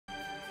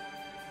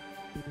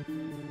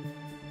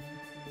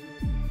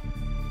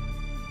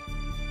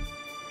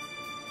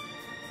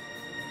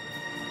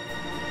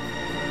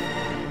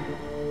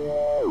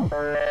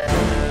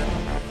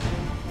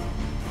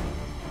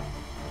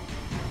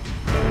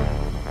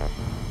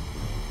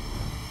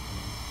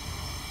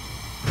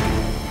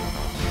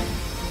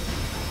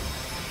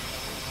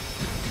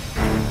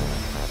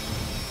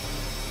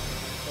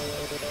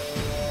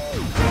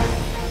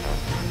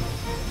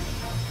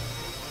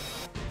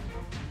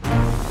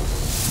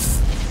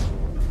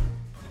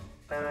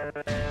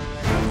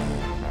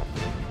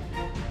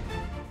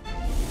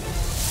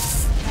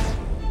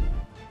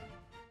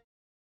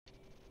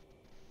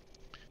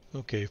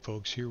Okay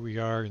folks, here we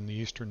are in the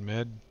Eastern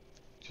Med,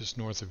 just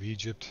north of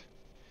Egypt,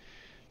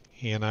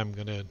 and I'm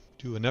going to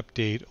do an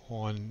update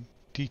on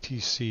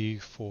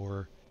DTC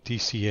for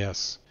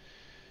DCS,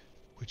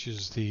 which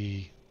is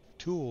the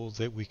tool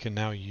that we can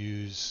now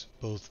use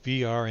both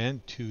VR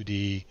and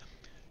 2D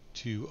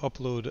to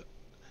upload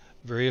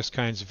various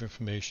kinds of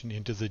information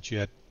into the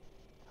jet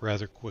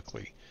rather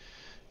quickly.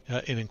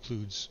 It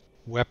includes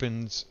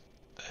weapons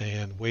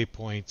and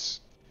waypoints,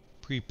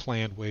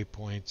 pre-planned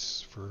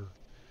waypoints for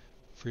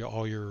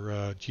all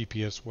your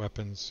GPS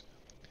weapons,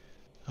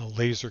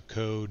 laser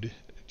code,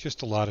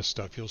 just a lot of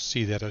stuff. You'll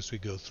see that as we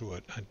go through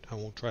it. I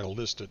won't try to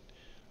list it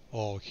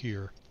all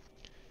here.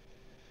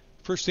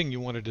 First thing you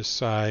want to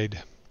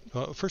decide,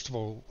 first of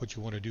all, what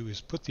you want to do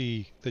is put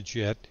the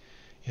jet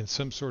in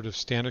some sort of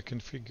standard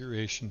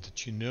configuration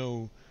that you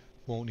know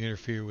won't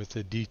interfere with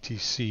the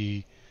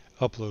DTC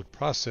upload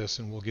process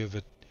and will give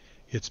it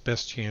its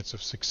best chance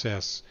of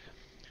success.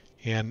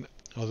 And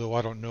although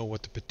I don't know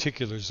what the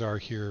particulars are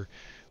here,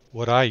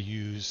 what I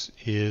use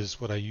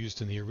is what I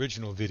used in the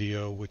original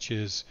video, which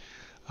is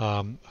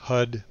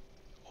HUD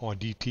on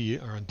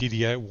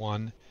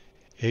DDI1,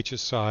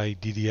 HSI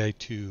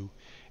DDI2,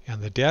 and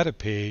the data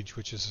page,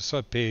 which is a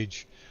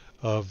subpage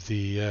of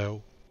the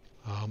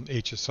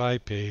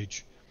HSI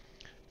page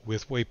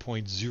with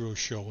waypoint 0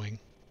 showing.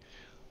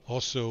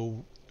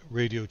 Also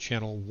radio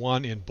channel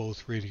 1 in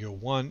both radio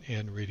 1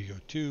 and radio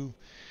 2,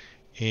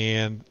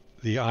 and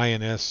the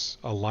INS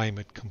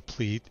alignment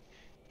complete,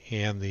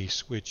 and the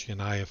switch in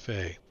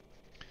IFA.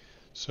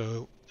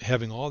 So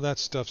having all that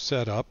stuff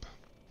set up,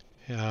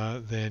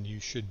 then you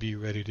should be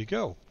ready to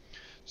go.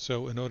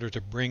 So in order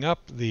to bring up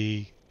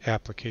the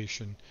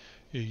application,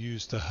 you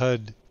use the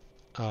HUD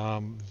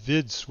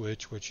vid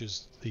switch, which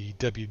is the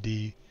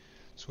WD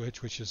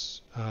switch, which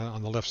is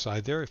on the left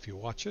side there if you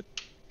watch it.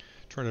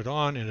 Turn it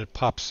on and it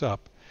pops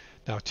up.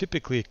 Now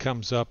typically it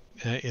comes up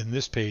in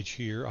this page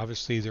here.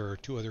 Obviously there are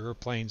two other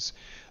airplanes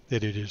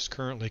that it is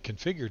currently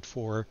configured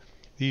for.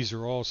 These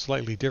are all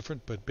slightly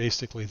different, but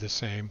basically the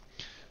same.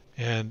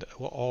 And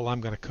all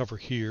I'm going to cover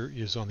here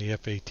is on the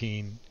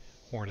F-18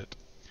 Hornet.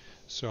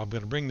 So I'm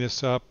going to bring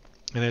this up,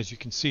 and as you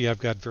can see, I've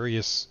got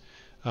various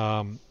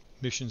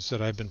missions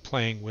that I've been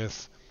playing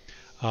with.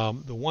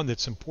 The one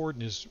that's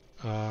important is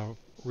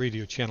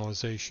radio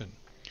channelization.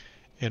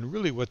 And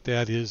really what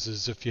that is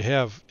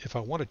if I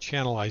want to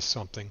channelize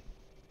something,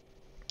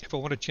 if I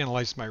want to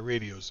channelize my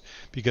radios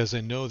because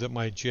I know that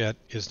my jet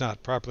is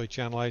not properly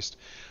channelized,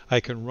 I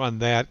can run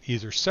that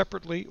either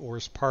separately or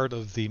as part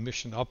of the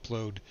mission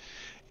upload.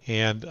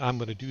 And I'm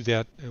going to do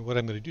that. And what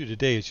I'm going to do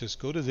today is just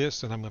go to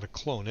this and I'm going to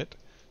clone it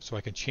so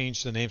I can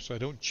change the name so I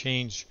don't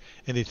change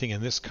anything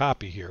in this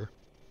copy here.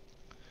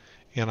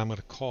 And I'm going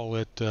to call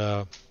it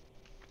the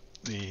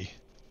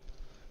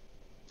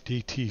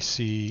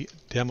DTC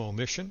demo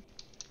mission.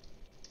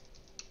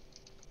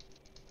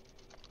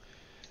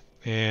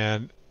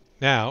 And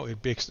now it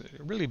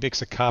really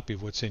makes a copy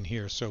of what's in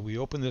here. So we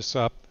open this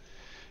up,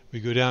 we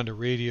go down to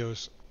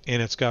radios,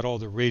 and it's got all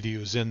the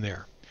radios in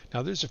there.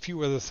 Now there's a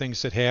few other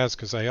things it has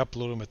because I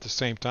upload them at the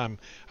same time.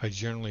 I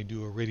generally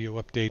do a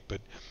radio update,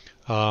 but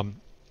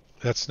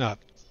that's not,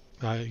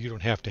 you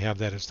don't have to have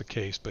that as the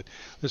case. But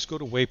let's go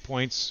to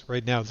waypoints.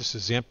 Right now this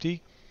is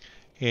empty.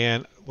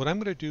 And what I'm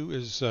going to do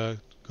is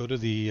go to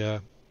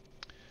the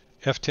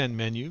F10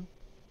 menu.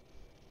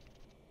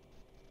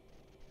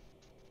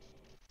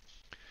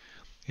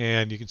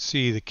 And you can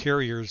see the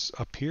carriers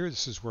up here.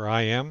 This is where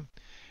I am.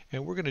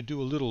 And we're going to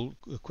do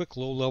a quick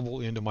low level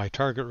into my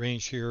target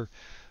range here,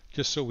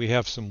 just so we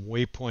have some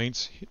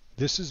waypoints.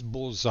 This is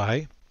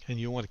bullseye, and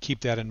you want to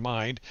keep that in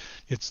mind.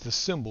 It's the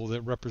symbol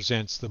that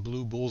represents the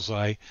blue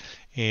bullseye,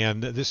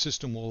 and this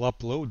system will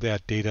upload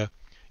that data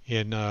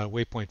in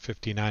waypoint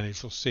 59,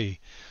 as you'll see.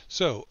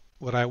 So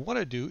what I want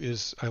to do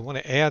is I want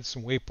to add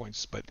some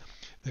waypoints, but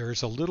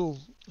there's a little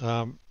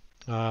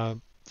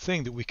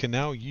thing that we can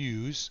now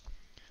use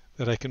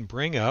that I can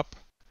bring up,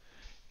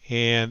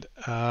 and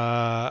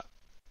I'll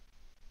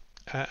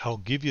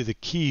give you the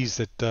keys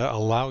that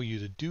allow you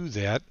to do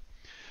that.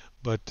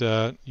 But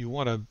you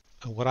want to,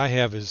 what I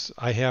have is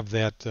I have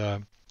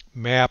that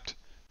mapped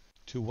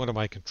to one of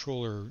my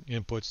controller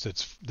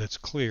inputs that's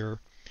clear.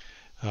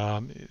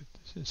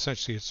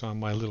 Essentially it's on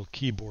my little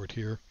keyboard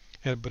here,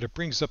 but it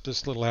brings up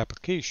this little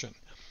application.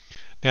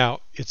 Now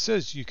it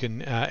says you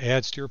can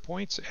add steer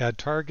points, add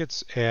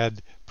targets,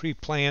 add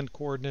pre-planned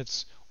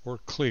coordinates, or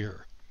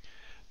clear.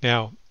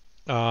 Now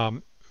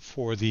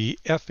for the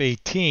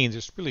F-18,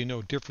 there's really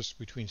no difference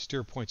between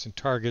steer points and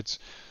targets.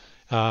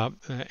 And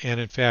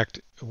in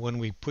fact, when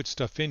we put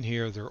stuff in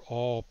here, they're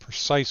all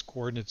precise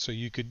coordinates, so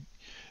you could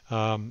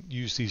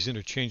use these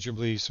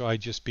interchangeably. So I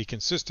just be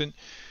consistent,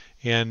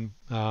 and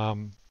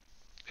I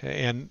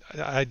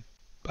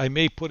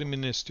may put them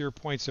in as steer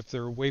points if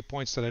there are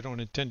waypoints that I don't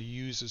intend to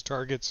use as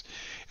targets,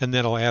 and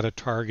then I'll add a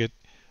target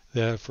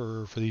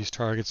for these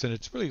targets. And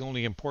it's really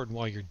only important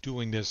while you're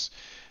doing this.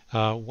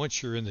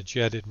 Once you're in the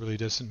jet, it really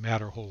doesn't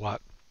matter a whole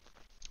lot.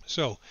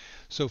 So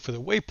for the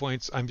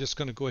waypoints, I'm just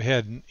going to go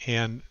ahead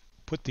and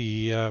put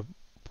the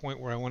point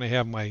where I want to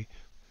have my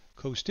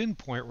coast in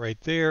point right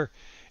there,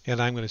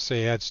 and I'm going to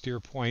say add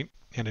steer point,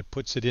 and it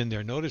puts it in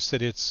there. Notice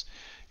that it's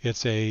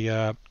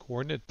a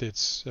coordinate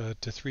that's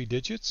to 3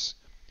 digits,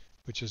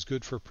 which is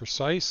good for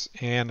precise,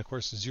 and of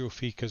course 0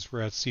 feet because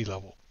we're at sea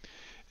level.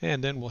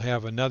 And then we'll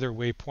have another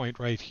waypoint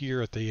right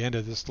here at the end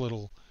of this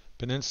little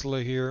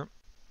peninsula here.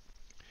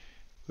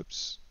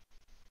 Oops,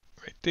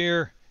 right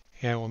there,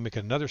 and we'll make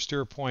another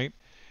steer point,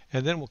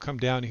 and then we'll come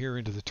down here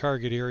into the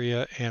target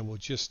area, and we'll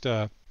just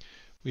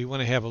we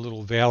want to have a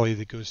little valley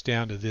that goes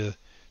down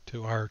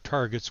to our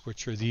targets,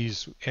 which are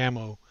these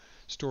ammo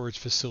storage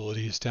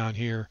facilities down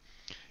here.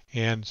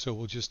 And so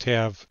we'll just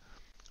have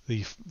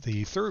the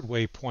third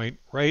waypoint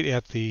right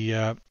at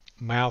the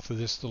mouth of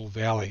this little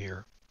valley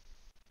here.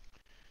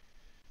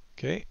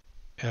 Okay,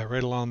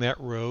 right along that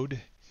road,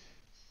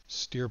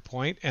 steer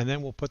point, and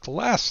then we'll put the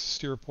last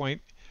steer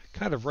point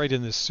kind of right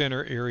in the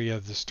center area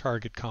of this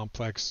target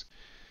complex,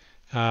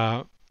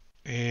 and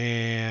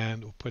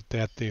we'll put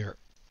that there.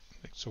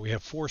 So we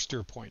have 4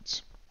 steer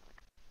points,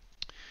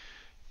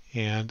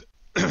 and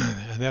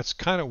and that's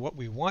kind of what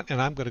we want.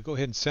 And I'm going to go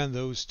ahead and send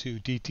those to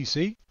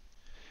DTC,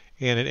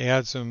 and it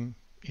adds them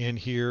in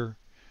here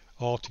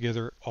all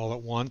together all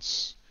at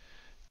once,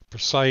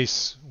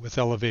 precise with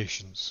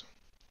elevations,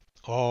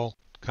 all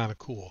kind of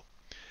cool.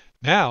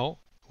 Now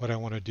what I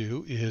want to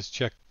do is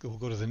check, we'll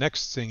go to the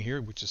next thing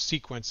here, which is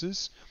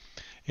sequences,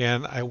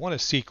 and I want a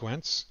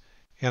sequence,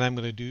 and I'm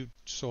going to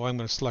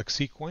select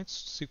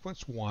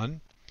sequence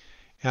 1,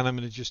 and I'm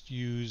going to just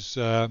use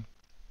all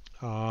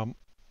the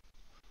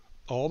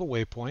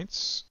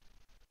waypoints.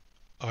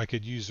 I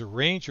could use a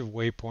range of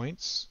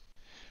waypoints,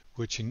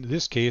 which in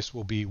this case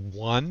will be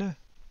 1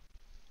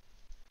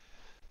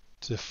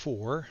 to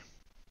 4.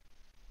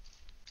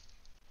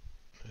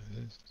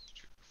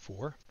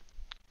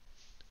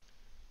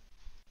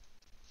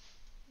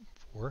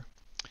 4.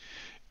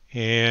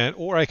 And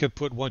or I could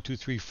put 1, 2,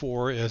 3,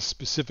 4 as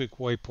specific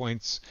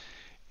waypoints,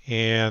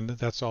 and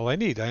that's all I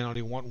need. I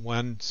only want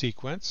one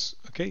sequence.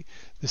 Okay,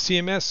 the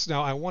CMS,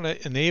 now I want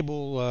to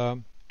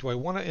enable, do I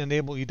want to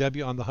enable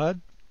EW on the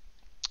HUD?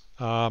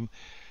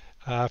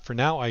 For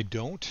now I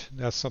don't.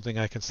 That's something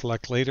I can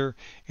select later,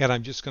 and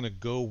I'm just going to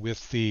go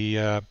with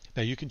the,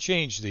 now you can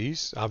change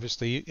these,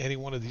 obviously any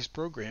one of these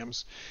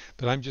programs,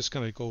 but I'm just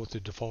going to go with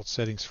the default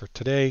settings for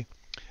today.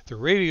 The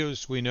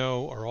radios we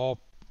know are all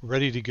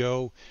ready to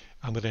go.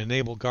 I'm going to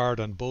enable guard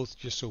on both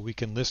just so we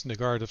can listen to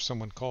guard if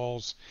someone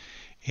calls.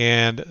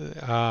 And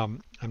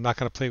I'm not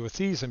going to play with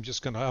these. I'm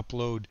just going to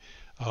upload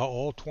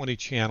all 20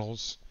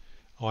 channels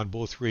on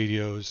both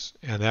radios,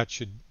 and that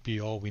should be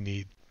all we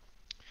need.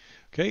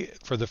 Okay,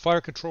 for the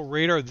fire control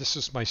radar, this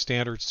is my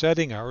standard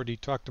setting. I already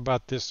talked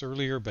about this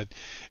earlier, but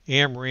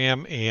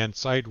AMRAM and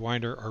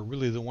Sidewinder are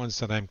really the ones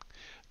that I'm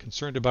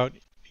concerned about.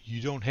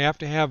 You don't have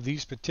to have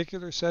these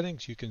particular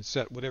settings. You can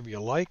set whatever you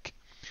like.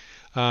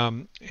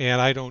 And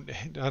I don't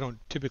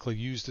typically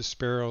use the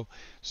Sparrow,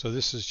 so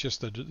this is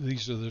just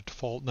these are the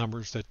default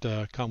numbers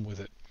that come with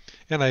it.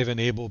 And I've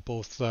enabled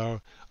both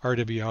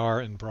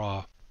RWR and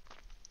BRA.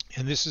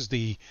 And this is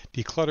the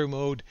declutter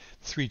mode.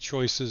 3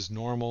 choices: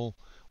 normal,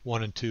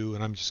 1 and 2,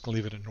 and I'm just going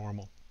to leave it at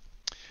normal.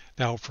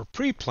 Now for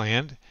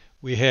pre-planned,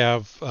 we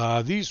have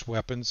these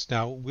weapons.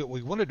 Now what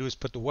we want to do is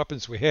put the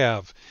weapons we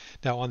have.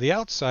 Now on the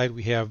outside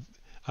we have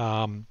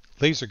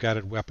laser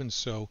guided weapons,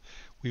 so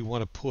we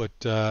want to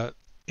put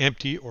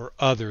empty or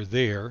other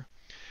there.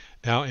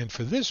 Now, and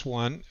for this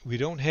one, we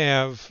don't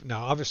have,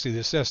 now obviously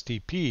this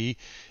SDP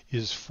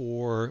is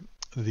for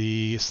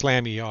the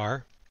SLAM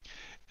ER,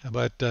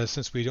 but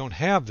since we don't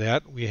have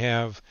that, we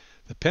have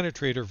the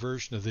penetrator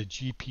version of the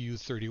GPU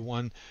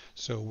 31,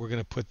 so we're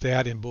going to put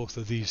that in both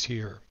of these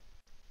here.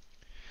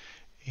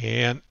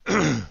 And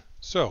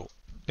so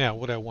now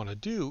what I want to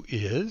do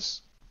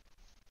is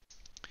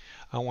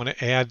I want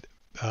to add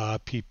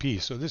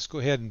PP. So let's go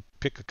ahead and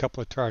pick a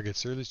couple of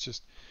targets here. Let's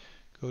just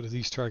go to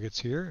these targets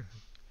here,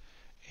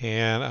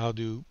 and I'll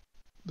do,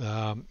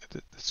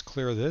 let's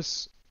clear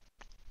this.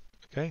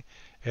 Okay,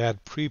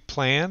 add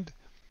pre-planned,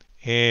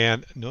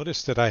 and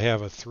notice that I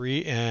have a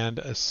 3 and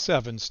a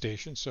 7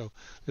 station, so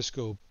let's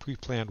go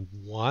pre-planned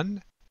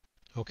 1.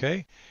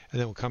 Okay, and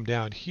then we'll come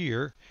down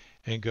here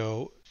and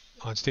go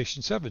on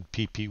station 7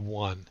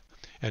 PP1,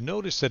 and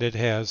notice that it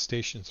has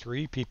station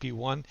 3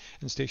 PP1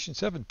 and station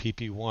 7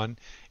 PP1,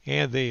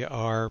 and they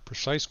are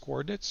precise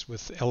coordinates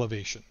with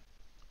elevation.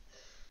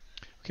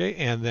 Okay,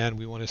 and then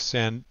we want to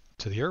send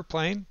to the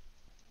airplane,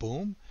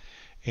 boom,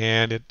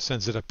 and it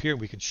sends it up here.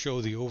 We can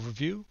show the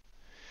overview,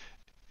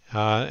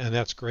 and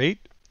that's great.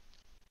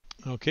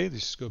 Okay,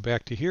 let's just go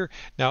back to here.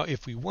 Now,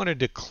 if we wanted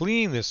to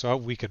clean this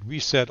up, we could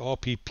reset all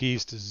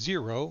PPs to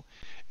 0,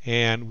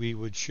 and we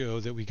would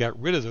show that we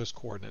got rid of those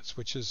coordinates,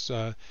 which is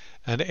an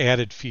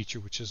added feature,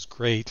 which is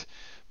great.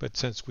 But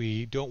since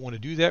we don't want to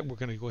do that, we're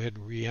going to go ahead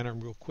and re-enter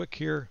them real quick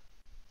here.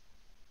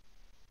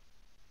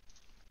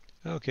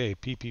 Okay,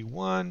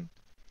 PP1.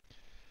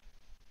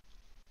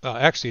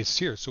 Actually, it's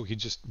here, so we can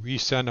just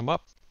resend them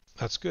up.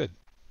 That's good.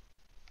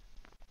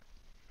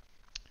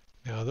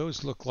 Now,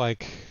 those look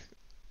like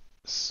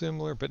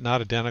similar but not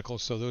identical,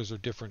 so those are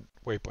different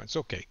waypoints.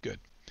 Okay, good.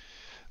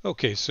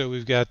 Okay, so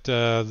we've got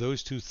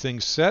those two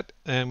things set,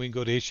 and we can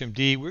go to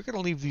HMD. We're going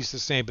to leave these the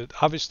same, but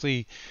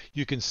obviously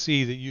you can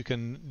see that you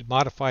can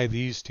modify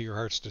these to your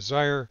heart's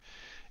desire,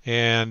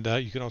 and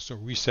you can also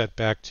reset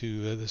back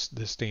to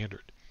the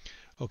standard.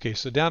 Okay,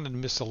 so down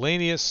in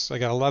miscellaneous, I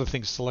got a lot of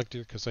things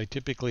selected because I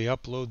typically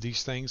upload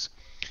these things.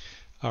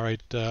 All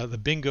right, the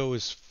bingo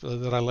is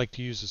that I like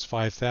to use is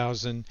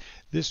 5,000.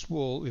 This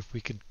will, if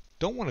we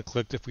don't want to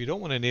click, if we don't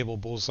want to enable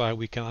bullseye,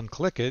 we can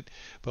unclick it,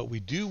 but we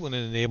do want to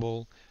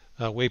enable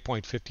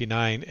waypoint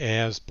 59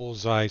 as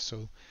bullseye,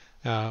 so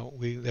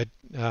that's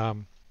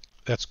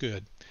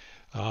good.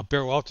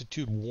 Barrel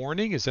altitude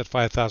warning is at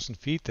 5,000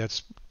 feet.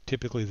 That's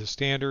typically the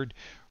standard.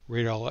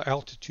 Radar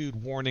altitude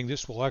warning.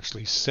 This will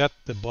actually set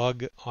the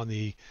bug on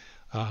the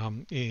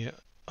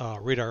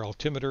radar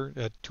altimeter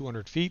at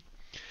 200 feet.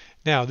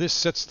 Now this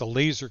sets the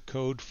laser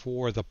code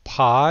for the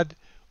pod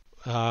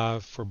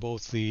for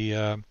both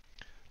the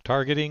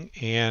targeting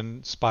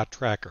and spot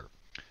tracker.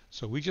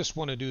 So we just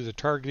want to do the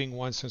targeting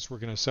one since we're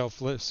going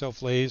to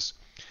self-laze,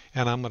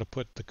 and I'm going to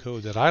put the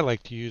code that I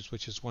like to use,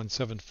 which is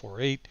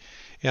 1748,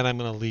 and I'm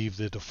going to leave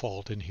the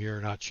default in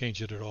here, not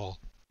change it at all.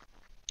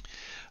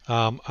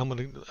 I'm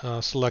going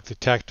to select the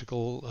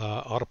tactical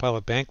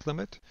autopilot bank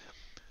limit,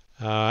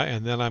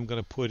 and then I'm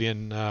going to put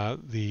in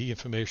the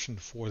information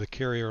for the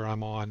carrier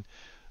I'm on,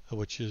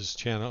 which is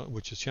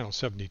channel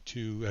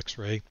 72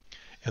 X-ray,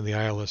 and the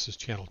ILS is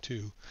channel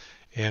 2,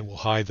 and we'll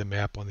hide the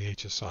map on the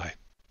HSI.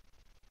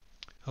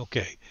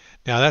 Okay,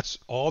 now that's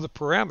all the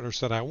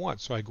parameters that I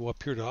want. So I go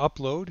up here to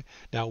upload.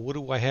 Now what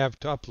do I have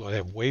to upload? I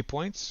have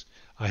waypoints.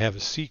 I have a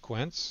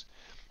sequence.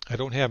 I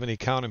don't have any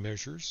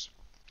countermeasures.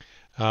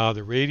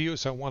 The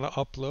radios I want to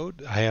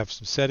upload. I have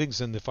some settings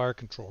in the fire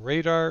control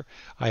radar.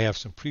 I have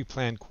some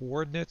pre-planned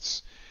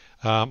coordinates.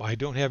 I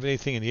don't have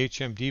anything in the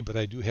HMD, but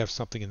I do have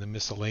something in the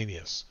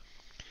miscellaneous.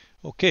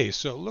 Okay,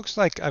 so it looks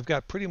like I've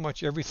got pretty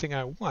much everything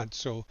I want.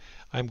 So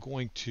I'm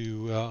going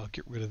to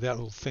get rid of that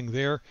little thing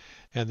there,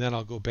 and then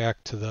I'll go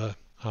back to the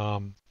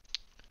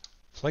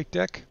flight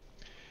deck,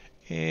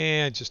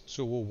 and just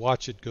so we'll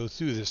watch it go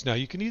through this. Now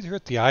you can either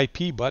hit the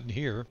IP button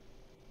here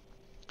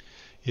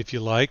if you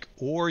like,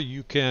 or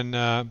you can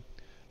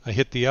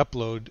hit the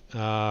upload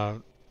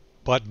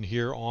button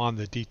here on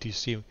the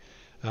DTC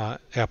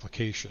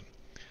application.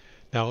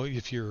 Now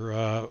if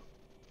you're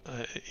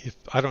if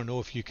I don't know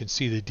if you can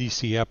see the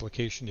DC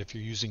application if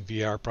you're using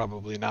VR,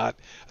 probably not.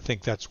 I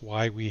think that's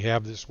why we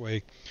have this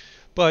way.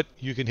 But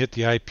you can hit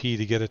the IP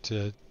to get it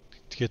to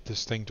get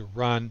this thing to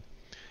run,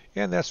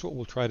 and that's what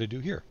we'll try to do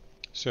here.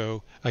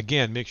 So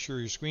again, make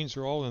sure your screens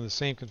are all in the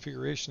same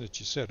configuration that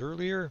you set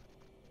earlier.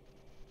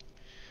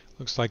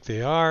 Looks like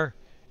they are,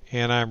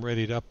 and I'm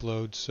ready to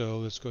upload. So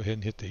let's go ahead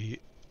and hit the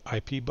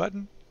IP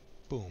button.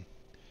 Boom.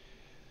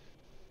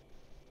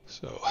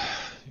 So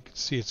you can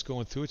see it's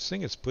going through its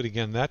thing. It's putting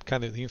in that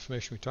kind of the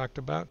information we talked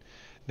about.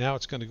 Now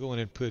it's going to go in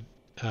and put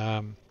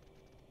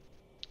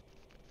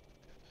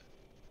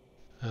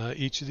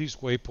each of these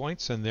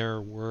waypoints, and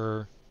there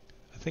were,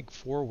 I think,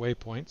 4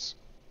 waypoints.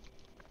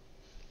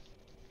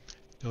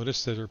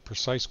 Notice that are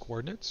precise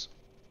coordinates.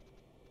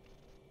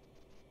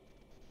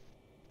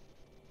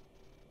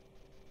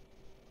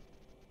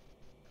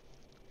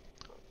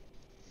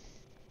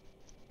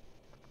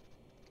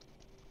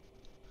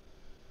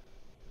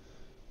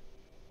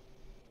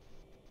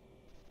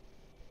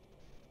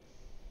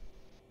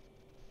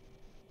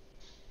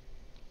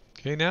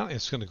 Okay, now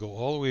it's going to go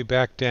all the way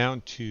back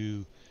down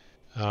to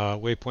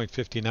waypoint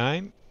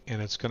 59,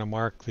 and it's going to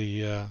mark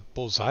the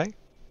bullseye.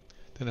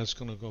 Then it's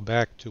going to go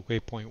back to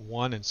waypoint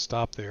 1 and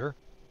stop there.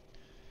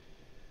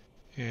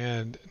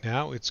 And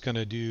now it's going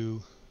to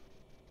do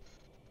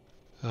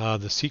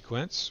the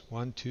sequence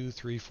 1, 2,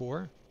 3,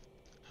 4.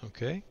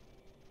 Okay.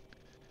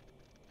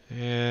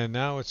 And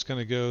now it's going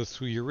to go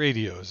through your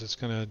radios. It's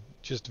going to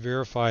just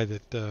verify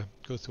that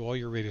go through all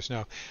your radios.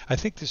 Now, I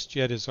think this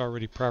jet is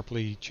already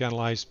properly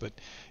channelized, but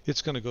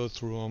it's going to go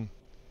through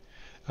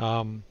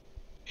them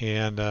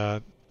and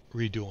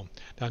redo them.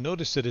 Now,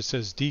 notice that it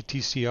says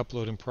DTC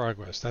upload in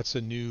progress. That's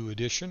a new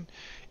addition,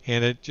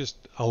 and it just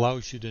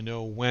allows you to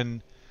know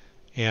when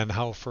and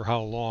how for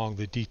how long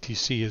the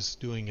DTC is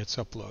doing its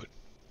upload.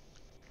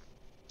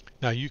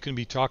 Now, you can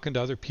be talking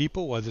to other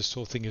people while this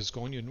whole thing is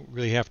going. You don't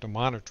really have to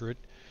monitor it.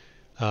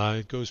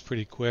 It goes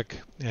pretty quick,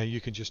 and you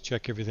can just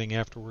check everything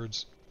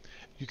afterwards.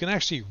 You can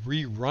actually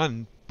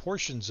rerun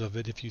portions of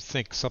it if you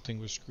think something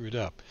was screwed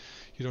up.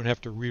 You don't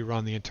have to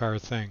rerun the entire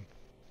thing.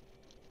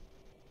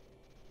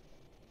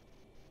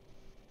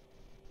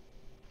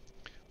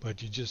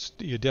 But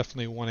you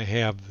definitely want to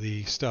have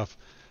the stuff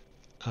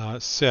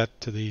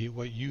set to the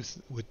what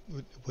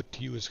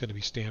to you is going to be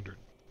standard.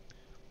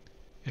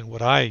 And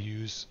what I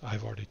use,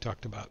 I've already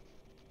talked about.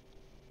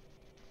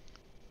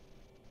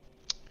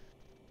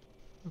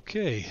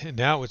 Okay, and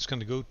now it's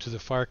going to go to the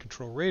fire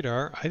control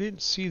radar. I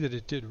didn't see that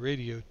it did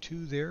radio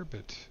 2 there,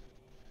 but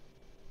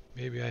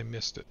maybe I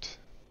missed it.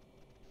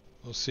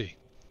 We'll see.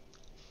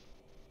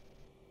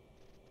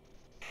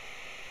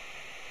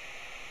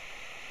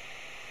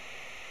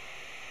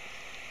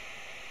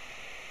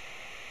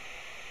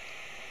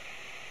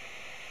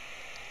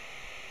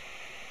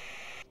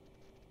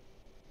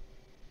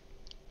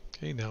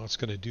 Okay, now it's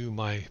going to do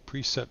my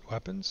preset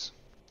weapons.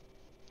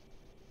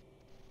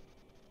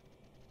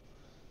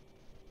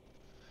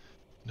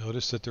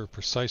 Notice that they're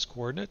precise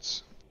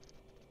coordinates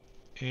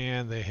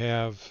and they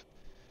have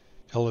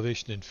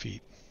elevation in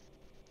feet.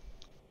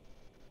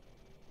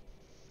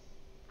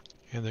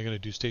 And they're going to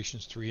do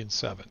stations 3 and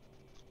 7.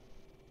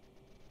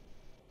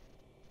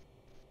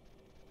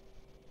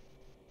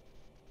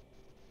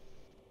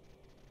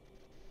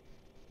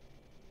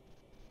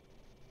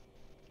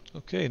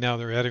 Okay, now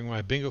they're adding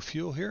my bingo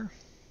fuel here.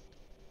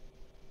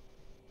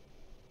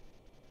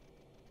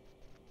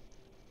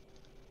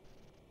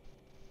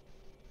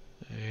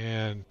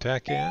 And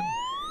TACAN.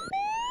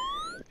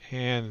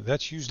 And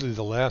that's usually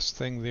the last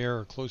thing there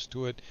or close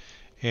to it.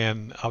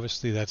 And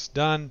obviously that's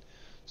done.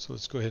 So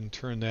let's go ahead and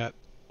turn that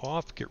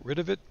off, get rid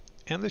of it.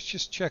 And let's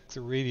just check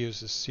the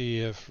radios to see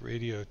if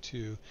radio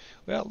 2,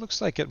 well, it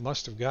looks like it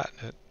must have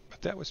gotten it,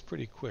 but that was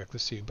pretty quick.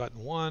 Let's see,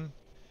 button 1.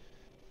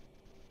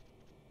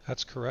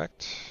 That's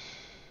correct.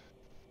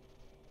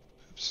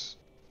 Oops.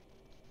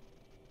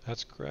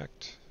 That's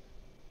correct.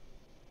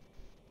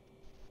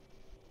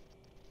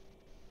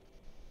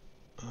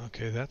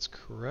 Okay, that's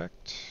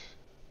correct.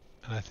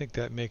 And I think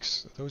that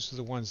makes, those are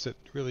the ones that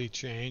really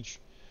change.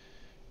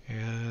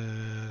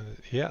 And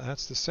yeah,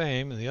 that's the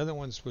same. And the other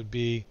ones would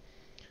be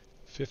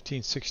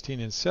 15, 16,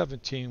 and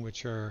 17,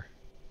 which are,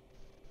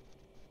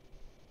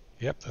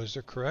 yep, those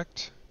are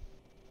correct.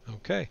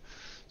 Okay,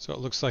 so it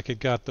looks like it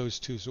got those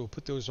two. So we'll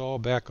put those all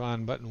back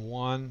on button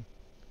 1.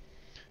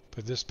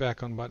 Put this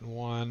back on button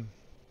 1.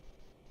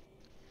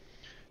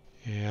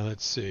 And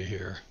let's see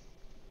here.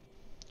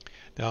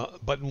 Now,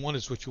 button 1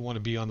 is what you want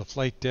to be on the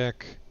flight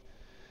deck.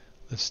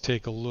 Let's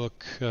take a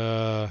look.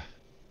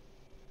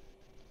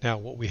 Now,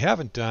 what we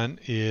haven't done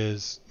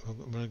is,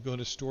 I'm going to go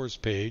to stores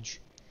page.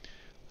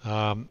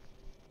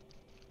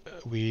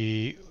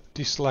 We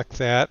deselect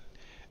that.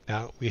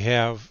 Now, we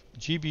have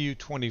GBU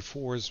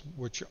 24s,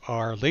 which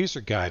are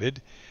laser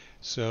guided.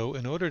 So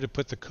in order to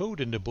put the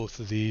code into both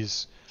of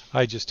these,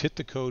 I just hit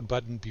the code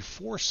button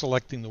before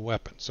selecting the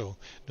weapon. So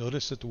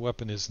notice that the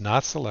weapon is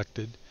not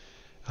selected.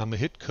 I'm going to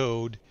hit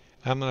code.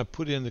 I'm going to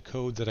put in the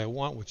code that I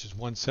want, which is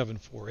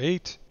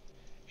 1748.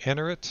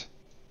 Enter it.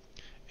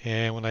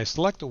 And when I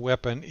select a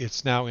weapon,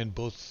 it's now in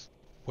both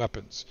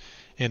weapons.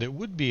 And it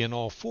would be in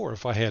all 4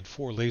 if I had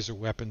 4 laser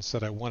weapons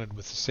that I wanted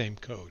with the same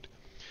code.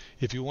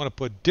 If you want to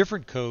put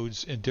different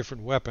codes in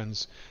different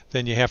weapons,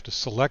 then you have to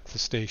select the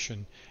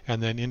station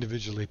and then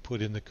individually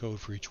put in the code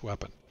for each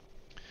weapon.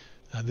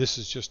 This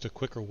is just a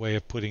quicker way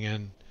of putting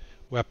in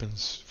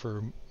weapons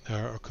for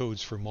or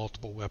codes for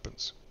multiple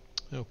weapons.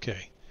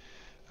 Okay.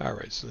 All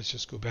right, so let's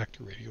just go back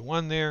to radio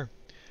 1 there.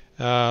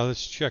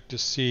 Let's check to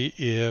see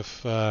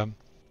if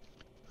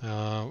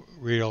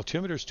radio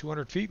altimeter is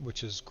 200 feet,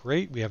 which is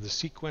great. We have the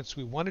sequence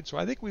we wanted, so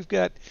I think we've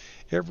got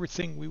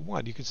everything we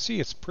want. You can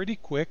see it's pretty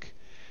quick,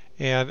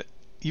 and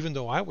even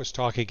though I was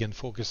talking and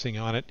focusing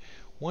on it,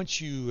 once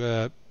you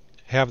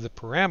have the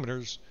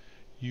parameters,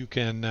 you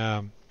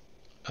can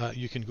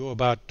go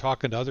about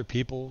talking to other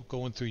people,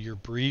 going through your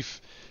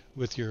brief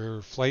with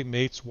your flight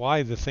mates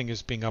why the thing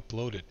is being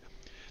uploaded.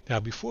 Now,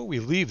 before we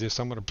leave this,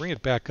 I'm going to bring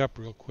it back up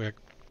real quick.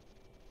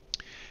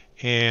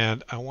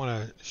 And I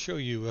want to show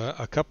you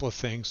a couple of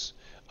things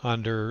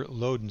under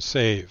load and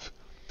save.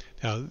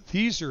 Now,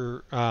 these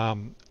are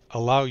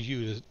allow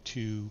you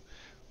to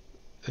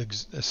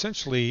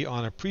essentially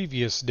on a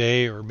previous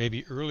day or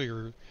maybe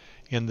earlier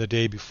in the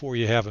day before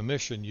you have a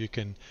mission, you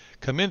can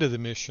come into the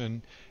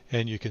mission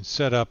and you can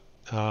set up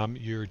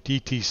your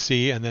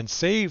DTC and then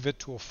save it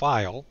to a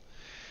file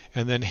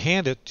and then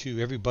hand it to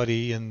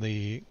everybody in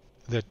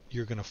that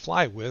you're going to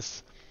fly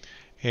with,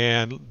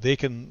 and they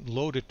can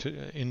load it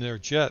in their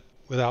jet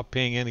without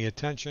paying any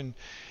attention,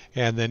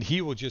 and then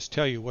he will just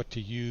tell you what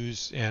to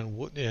use and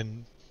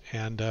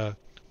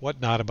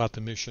whatnot about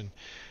the mission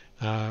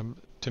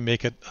to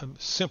make it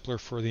simpler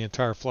for the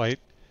entire flight,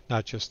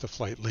 not just the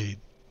flight lead.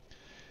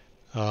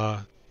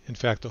 In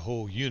fact, the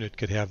whole unit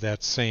could have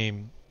that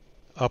same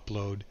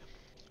upload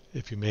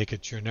if you make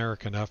it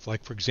generic enough.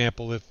 Like, for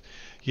example, if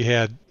you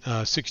had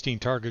 16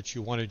 targets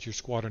you wanted your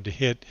squadron to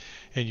hit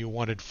and you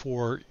wanted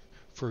 4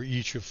 for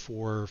each of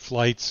 4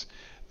 flights,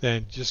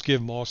 then just give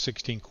them all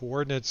 16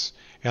 coordinates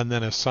and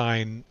then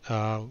assign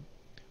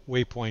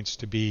waypoints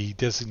to be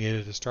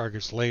designated as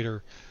targets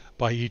later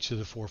by each of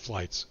the 4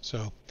 flights.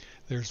 So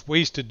there's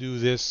ways to do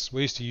this,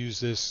 ways to use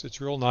this. It's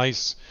real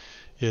nice.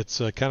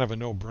 It's kind of a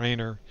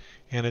no-brainer,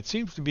 and it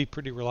seems to be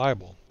pretty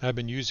reliable. I've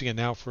been using it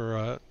now for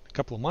a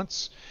couple of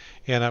months,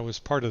 and I was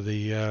part of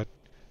the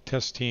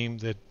test team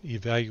that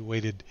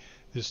evaluated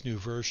this new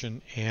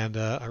version, and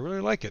I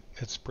really like it.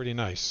 It's pretty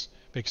nice.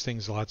 Makes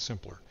things a lot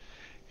simpler.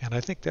 And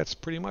I think that's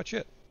pretty much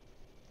it.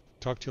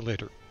 Talk to you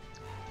later.